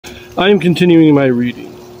I am continuing my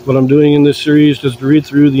reading. What I'm doing in this series is to read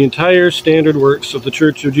through the entire standard works of the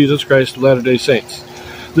Church of Jesus Christ of Latter-day Saints.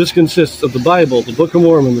 This consists of the Bible, the Book of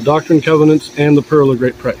Mormon, the Doctrine and Covenants, and the Pearl of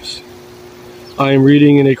Great Price. I am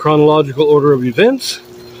reading in a chronological order of events,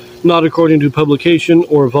 not according to publication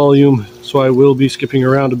or volume, so I will be skipping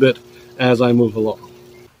around a bit as I move along.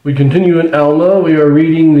 We continue in Alma. We are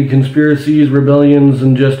reading the conspiracies, rebellions,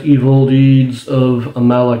 and just evil deeds of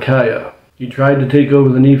Amalickiah. He tried to take over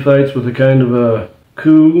the Nephites with a kind of a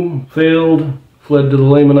coup, failed, fled to the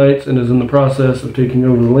Lamanites, and is in the process of taking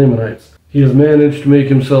over the Lamanites. He has managed to make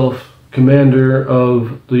himself commander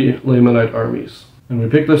of the Lamanite armies. And we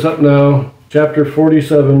pick this up now, chapter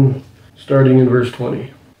 47, starting in verse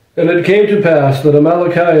 20. And it came to pass that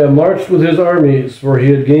Amalickiah marched with his armies, for he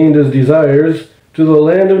had gained his desires, to the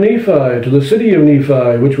land of Nephi, to the city of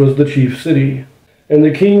Nephi, which was the chief city. And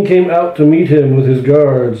the king came out to meet him with his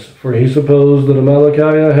guards, for he supposed that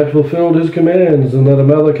Amalickiah had fulfilled his commands, and that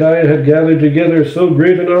Amalickiah had gathered together so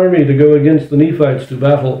great an army to go against the Nephites to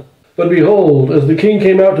battle. But behold, as the king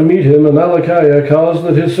came out to meet him, Amalickiah caused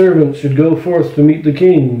that his servants should go forth to meet the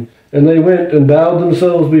king. And they went and bowed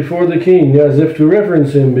themselves before the king, as if to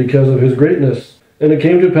reverence him because of his greatness. And it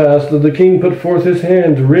came to pass that the king put forth his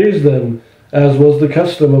hand to raise them, as was the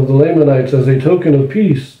custom of the Lamanites, as a token of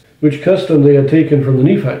peace, which custom they had taken from the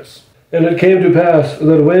Nephites. And it came to pass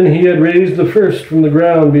that when he had raised the first from the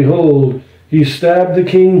ground, behold, he stabbed the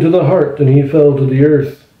king to the heart, and he fell to the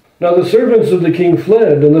earth. Now the servants of the king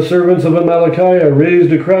fled, and the servants of Amalickiah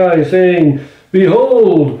raised a cry, saying,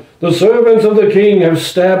 Behold, the servants of the king have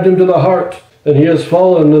stabbed him to the heart, and he has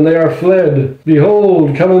fallen, and they are fled.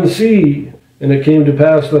 Behold, come and see. And it came to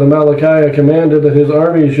pass that Amalickiah commanded that his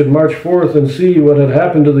army should march forth and see what had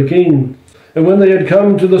happened to the king. And when they had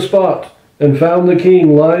come to the spot, and found the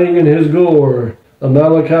king lying in his gore,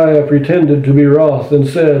 Amalickiah pretended to be wroth, and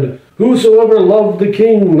said, Whosoever loved the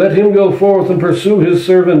king, let him go forth and pursue his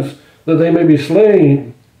servants, that they may be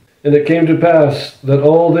slain. And it came to pass that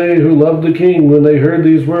all they who loved the king, when they heard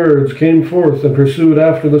these words, came forth and pursued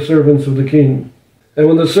after the servants of the king. And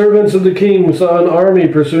when the servants of the king saw an army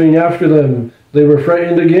pursuing after them, they were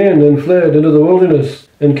frightened again, and fled into the wilderness,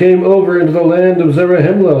 and came over into the land of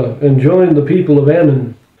Zarahemla, and joined the people of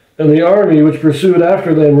Ammon. And the army which pursued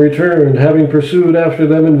after them returned, having pursued after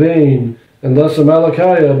them in vain. And thus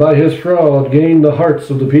Amalickiah by his fraud gained the hearts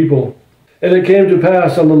of the people. And it came to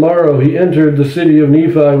pass on the morrow he entered the city of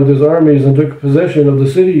Nephi with his armies, and took possession of the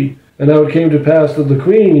city. And now it came to pass that the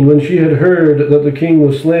queen, when she had heard that the king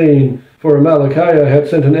was slain, for Amalickiah had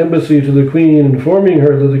sent an embassy to the queen, informing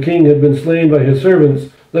her that the king had been slain by his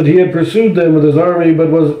servants, that he had pursued them with his army,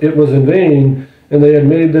 but it was in vain, and they had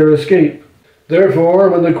made their escape. Therefore,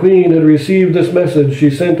 when the queen had received this message,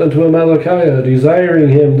 she sent unto Amalickiah, desiring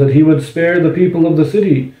him that he would spare the people of the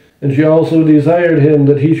city. And she also desired him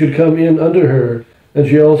that he should come in unto her. And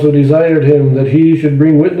she also desired him that he should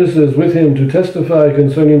bring witnesses with him to testify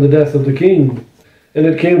concerning the death of the king. And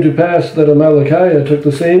it came to pass that Amalickiah took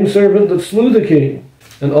the same servant that slew the king,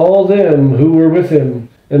 and all them who were with him,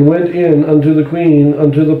 and went in unto the queen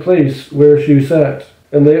unto the place where she sat.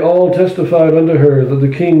 And they all testified unto her that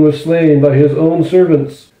the king was slain by his own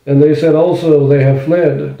servants. And they said also, They have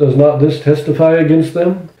fled. Does not this testify against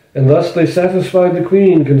them? And thus they satisfied the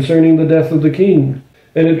queen concerning the death of the king.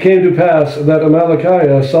 And it came to pass that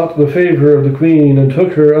Amalickiah sought the favor of the queen, and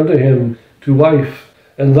took her unto him to wife.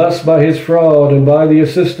 And thus by his fraud, and by the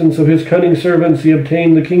assistance of his cunning servants, he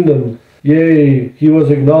obtained the kingdom. Yea, he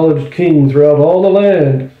was acknowledged king throughout all the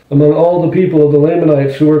land, among all the people of the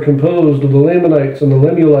Lamanites, who were composed of the Lamanites, and the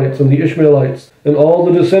Lemuelites, and the Ishmaelites, and all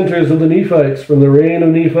the dissenters of the Nephites, from the reign of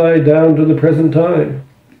Nephi down to the present time.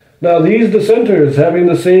 Now these dissenters, having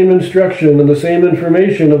the same instruction and the same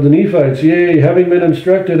information of the Nephites, yea, having been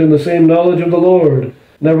instructed in the same knowledge of the Lord,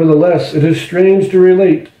 nevertheless it is strange to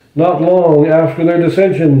relate, not long after their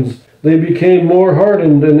dissensions, they became more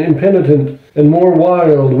hardened and impenitent, and more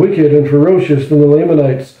wild, wicked, and ferocious than the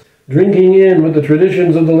Lamanites, drinking in with the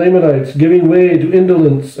traditions of the Lamanites, giving way to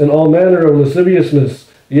indolence and all manner of lasciviousness,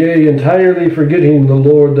 yea, entirely forgetting the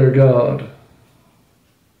Lord their God.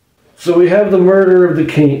 So we have the murder of the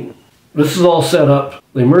king. This is all set up.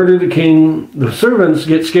 They murder the king. The servants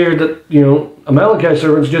get scared that, Amalickiah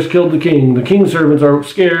servants just killed the king. The king's servants are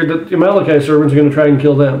scared that the Amalickiah servants are going to try and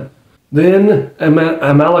kill them. Then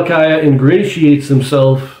Amalickiah ingratiates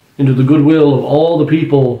himself into the goodwill of all the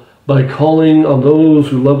people by calling on those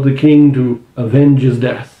who love the king to avenge his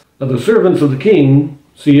death. Now the servants of the king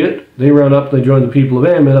see it. They run up, they join the people of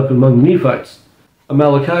Ammon up among the Nephites.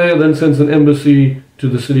 Amalickiah then sends an embassy to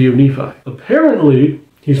the city of Nephi. Apparently,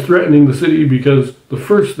 he's threatening the city because the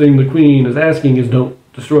first thing the queen is asking is,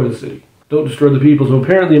 destroy the city. Don't destroy the people. So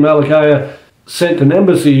apparently Amalickiah sent an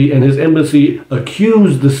embassy, and his embassy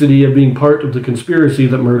accused the city of being part of the conspiracy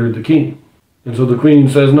that murdered the king. And so the queen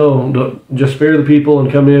says, no, just spare the people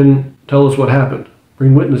and come in, tell us what happened.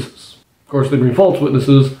 Bring witnesses. Of course, they bring false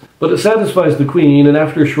witnesses, but it satisfies the queen, and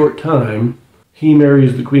after a short time, he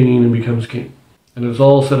marries the queen and becomes king. And it's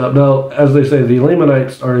all set up. Now, as they say, the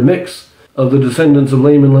Lamanites are a mix of the descendants of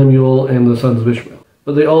Laman, Lemuel, and the sons of Ishmael.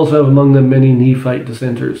 But they also have among them many Nephite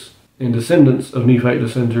dissenters, and descendants of Nephite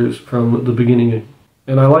dissenters from the beginning.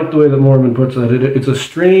 And I like the way that Mormon puts that. It's a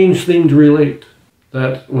strange thing to relate,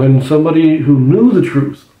 that when somebody who knew the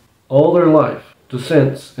truth all their life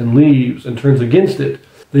dissents and leaves and turns against it,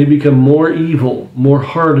 they become more evil, more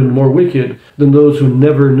hardened, more wicked than those who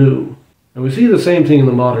never knew. And we see the same thing in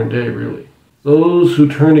the modern day, really. Those who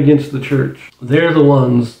turn against the church, they're the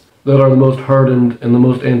ones that are the most hardened and the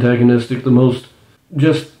most antagonistic, the most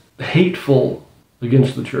just hateful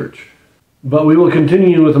against the church. But we will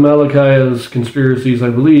continue with Amalickiah's conspiracies, I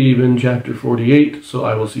believe, in chapter 48, so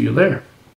I will see you there.